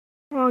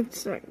Log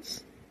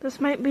 6. This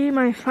might be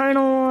my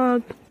final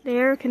log. The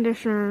air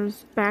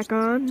conditioner's back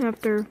on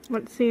after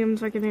what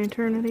seems like an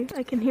eternity.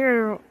 I can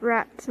hear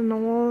rats in the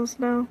walls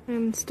now. I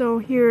can still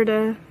hear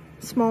the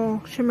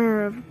small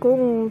shimmer of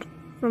gold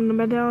from the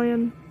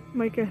medallion,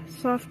 like a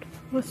soft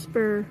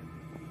whisper.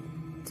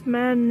 It's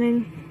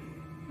maddening.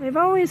 I've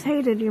always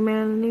hated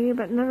humanity,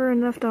 but never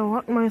enough to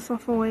lock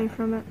myself away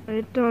from it.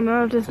 I don't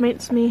know if this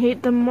makes me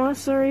hate them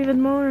less or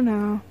even more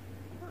now.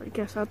 I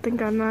guess I'll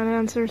think on that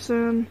answer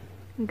soon.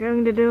 I'm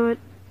going to do it,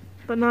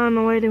 but not in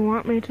the way they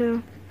want me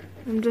to.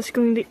 I'm just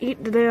going to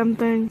eat the damn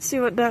thing, see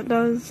what that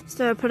does.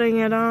 Instead of putting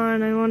it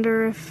on, I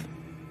wonder if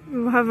it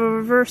will have a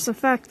reverse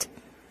effect.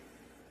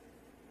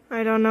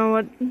 I don't know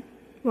what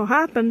will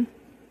happen,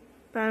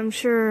 but I'm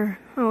sure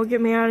it will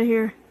get me out of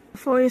here.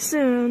 Hopefully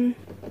soon,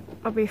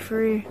 I'll be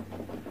free.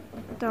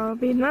 There'll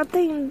be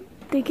nothing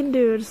they can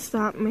do to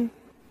stop me.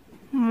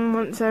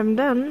 Once I'm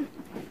done,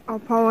 I'll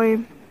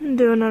probably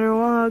do another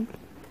log.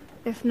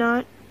 If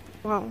not,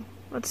 well,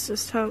 let's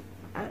just hope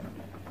that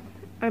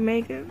I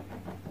make it.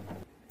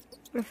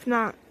 If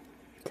not,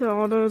 to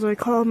all those I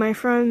call my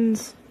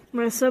friends,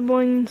 my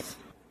siblings,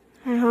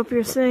 I hope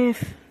you're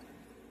safe.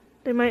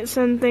 They might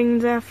send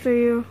things after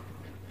you.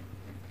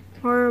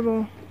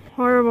 Horrible,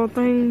 horrible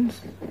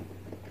things.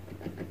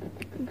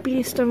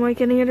 Beast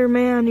unlike any other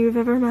man you've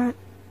ever met.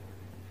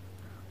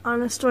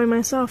 Honestly,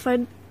 myself,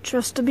 I'd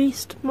trust a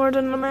beast more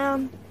than a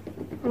man.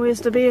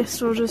 Always the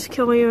beast will just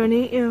kill you and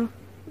eat you.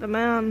 The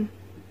man,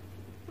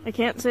 I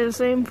can't say the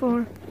same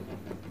for.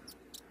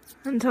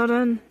 Until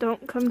then,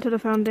 don't come to the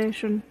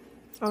Foundation.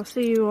 I'll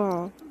see you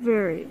all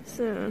very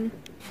soon.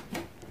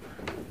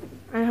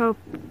 I hope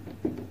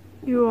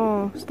you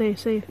all stay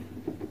safe.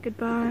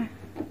 Goodbye.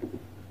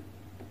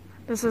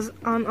 This is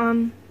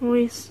Anan,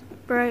 Lousie,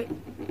 Bright,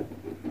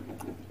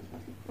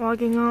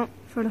 logging out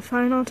for the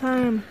final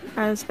time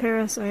as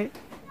Parasite.